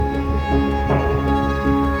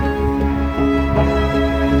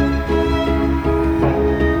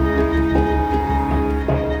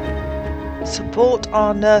support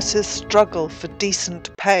our nurses' struggle for decent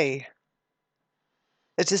pay.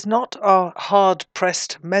 It is not our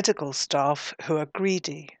hard-pressed medical staff who are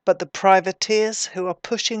greedy, but the privateers who are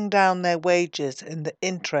pushing down their wages in the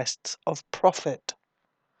interests of profit.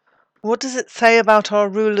 What does it say about our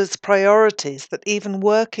rulers' priorities that even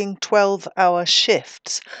working 12-hour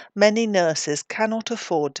shifts, many nurses cannot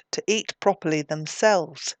afford to eat properly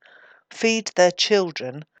themselves, feed their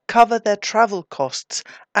children, cover their travel costs,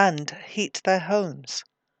 and heat their homes?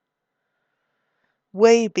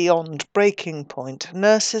 Way beyond breaking point,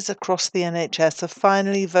 nurses across the NHS have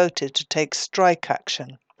finally voted to take strike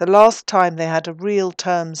action. The last time they had a real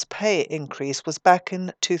terms pay increase was back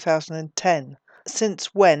in 2010, since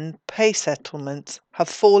when pay settlements have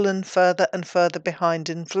fallen further and further behind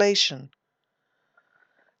inflation.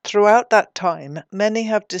 Throughout that time, many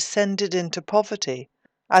have descended into poverty,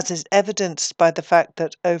 as is evidenced by the fact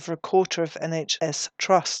that over a quarter of NHS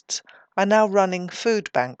trusts are now running food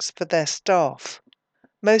banks for their staff.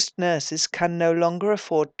 Most nurses can no longer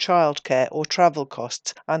afford childcare or travel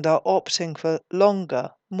costs and are opting for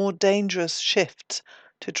longer, more dangerous shifts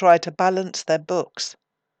to try to balance their books.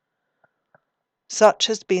 Such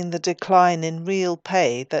has been the decline in real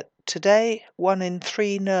pay that today 1 in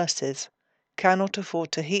 3 nurses cannot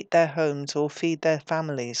afford to heat their homes or feed their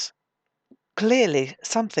families. Clearly,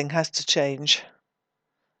 something has to change.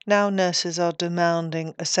 Now nurses are demanding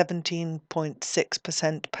a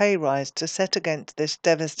 17.6% pay rise to set against this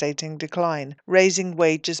devastating decline, raising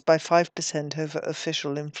wages by 5% over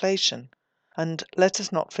official inflation. And let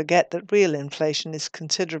us not forget that real inflation is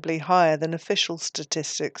considerably higher than official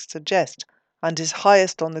statistics suggest, and is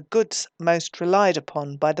highest on the goods most relied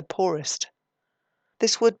upon by the poorest.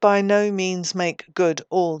 This would by no means make good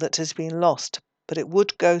all that has been lost, but it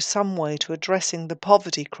would go some way to addressing the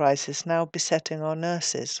poverty crisis now besetting our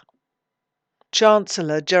nurses.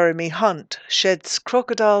 Chancellor Jeremy Hunt sheds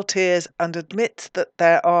crocodile tears and admits that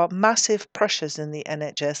there are massive pressures in the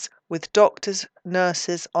NHS, with doctors,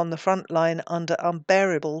 nurses on the front line under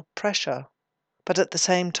unbearable pressure, but at the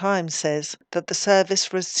same time says that the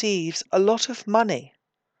service receives a lot of money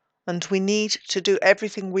and we need to do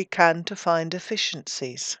everything we can to find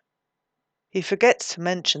efficiencies. He forgets to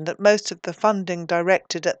mention that most of the funding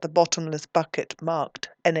directed at the bottomless bucket marked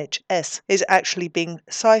NHS is actually being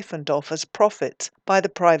siphoned off as profits by the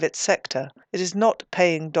private sector. It is not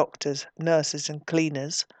paying doctors, nurses and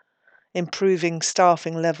cleaners, improving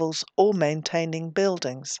staffing levels or maintaining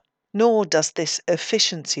buildings. Nor does this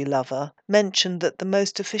efficiency lover mention that the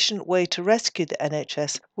most efficient way to rescue the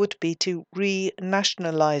NHS would be to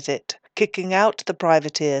re-nationalise it, kicking out the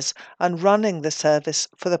privateers and running the service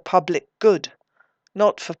for the public good,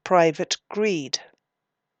 not for private greed.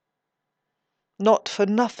 Not for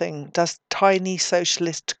nothing does tiny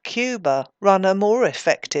socialist Cuba run a more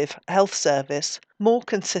effective health service, more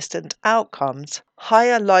consistent outcomes,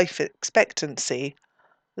 higher life expectancy,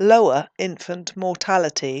 lower infant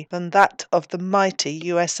mortality than that of the mighty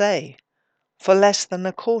USA, for less than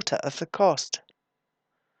a quarter of the cost.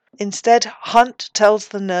 Instead, Hunt tells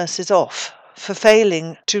the nurses off for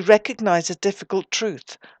failing to recognise a difficult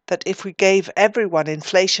truth that if we gave everyone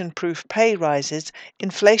inflation-proof pay rises,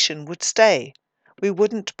 inflation would stay. We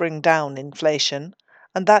wouldn't bring down inflation,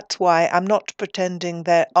 and that's why I'm not pretending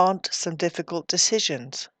there aren't some difficult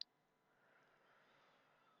decisions.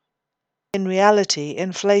 In reality,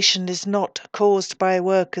 inflation is not caused by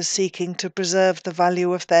workers seeking to preserve the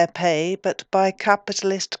value of their pay, but by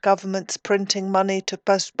capitalist governments printing money to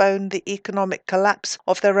postpone the economic collapse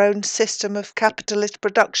of their own system of capitalist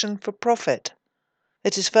production for profit.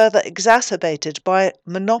 It is further exacerbated by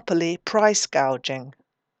monopoly price gouging.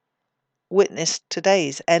 Witness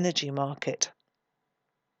today's energy market.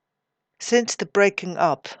 Since the breaking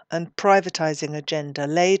up and privatising agenda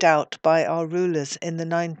laid out by our rulers in the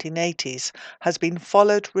 1980s has been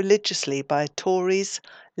followed religiously by Tories,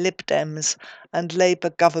 Lib Dems and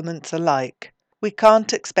Labour governments alike, we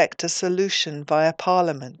can't expect a solution via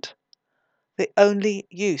Parliament. The only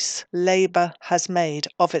use Labour has made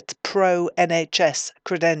of its pro-NHS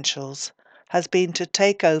credentials has been to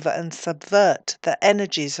take over and subvert the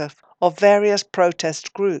energies of various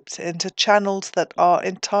protest groups into channels that are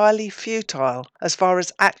entirely futile as far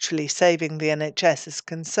as actually saving the NHS is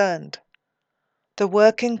concerned. The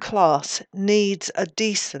working class needs a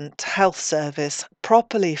decent health service,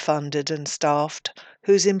 properly funded and staffed,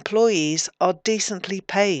 whose employees are decently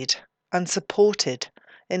paid and supported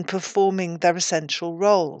in performing their essential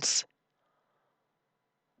roles.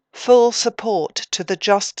 Full support to the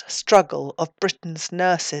just struggle of Britain's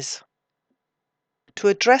nurses. To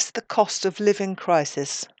address the cost of living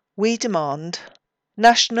crisis, we demand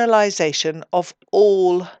nationalisation of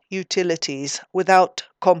all utilities without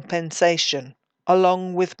compensation,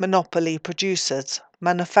 along with monopoly producers,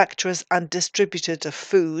 manufacturers and distributors of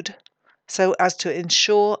food, so as to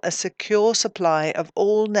ensure a secure supply of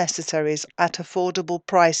all necessaries at affordable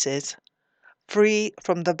prices, free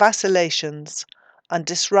from the vacillations and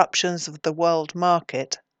disruptions of the world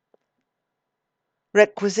market.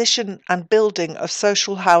 Requisition and building of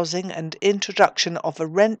social housing and introduction of a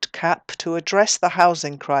rent cap to address the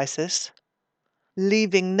housing crisis.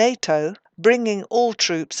 Leaving NATO, bringing all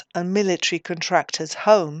troops and military contractors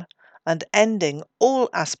home, and ending all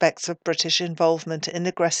aspects of British involvement in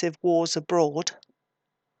aggressive wars abroad.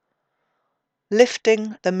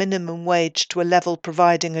 Lifting the minimum wage to a level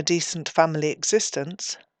providing a decent family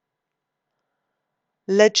existence.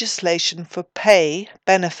 Legislation for pay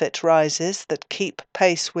benefit rises that keep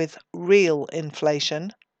pace with real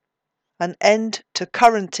inflation. An end to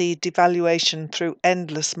currency devaluation through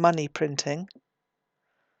endless money printing.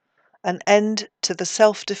 An end to the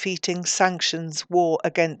self-defeating sanctions war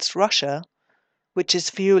against Russia, which is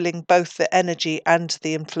fueling both the energy and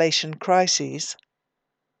the inflation crises.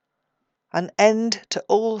 An end to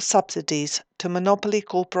all subsidies to monopoly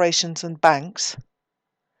corporations and banks.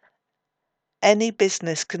 Any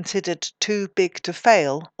business considered too big to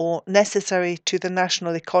fail or necessary to the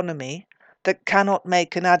national economy that cannot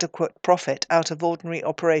make an adequate profit out of ordinary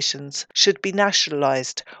operations should be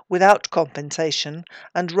nationalised without compensation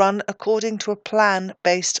and run according to a plan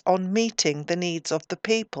based on meeting the needs of the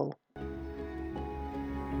people.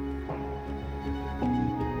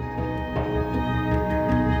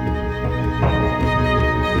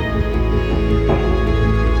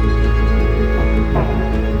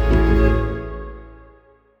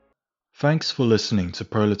 Thanks for listening to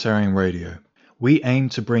Proletarian Radio. We aim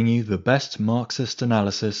to bring you the best Marxist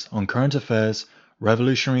analysis on current affairs,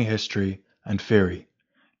 revolutionary history, and theory.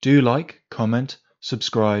 Do like, comment,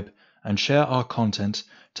 subscribe, and share our content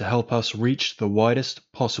to help us reach the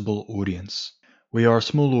widest possible audience. We are a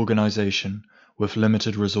small organization with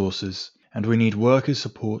limited resources, and we need workers'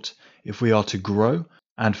 support if we are to grow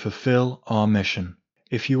and fulfill our mission.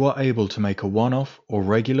 If you are able to make a one-off or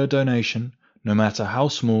regular donation, no matter how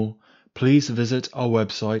small, please visit our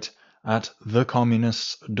website at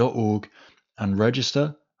thecommunists.org and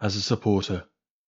register as a supporter.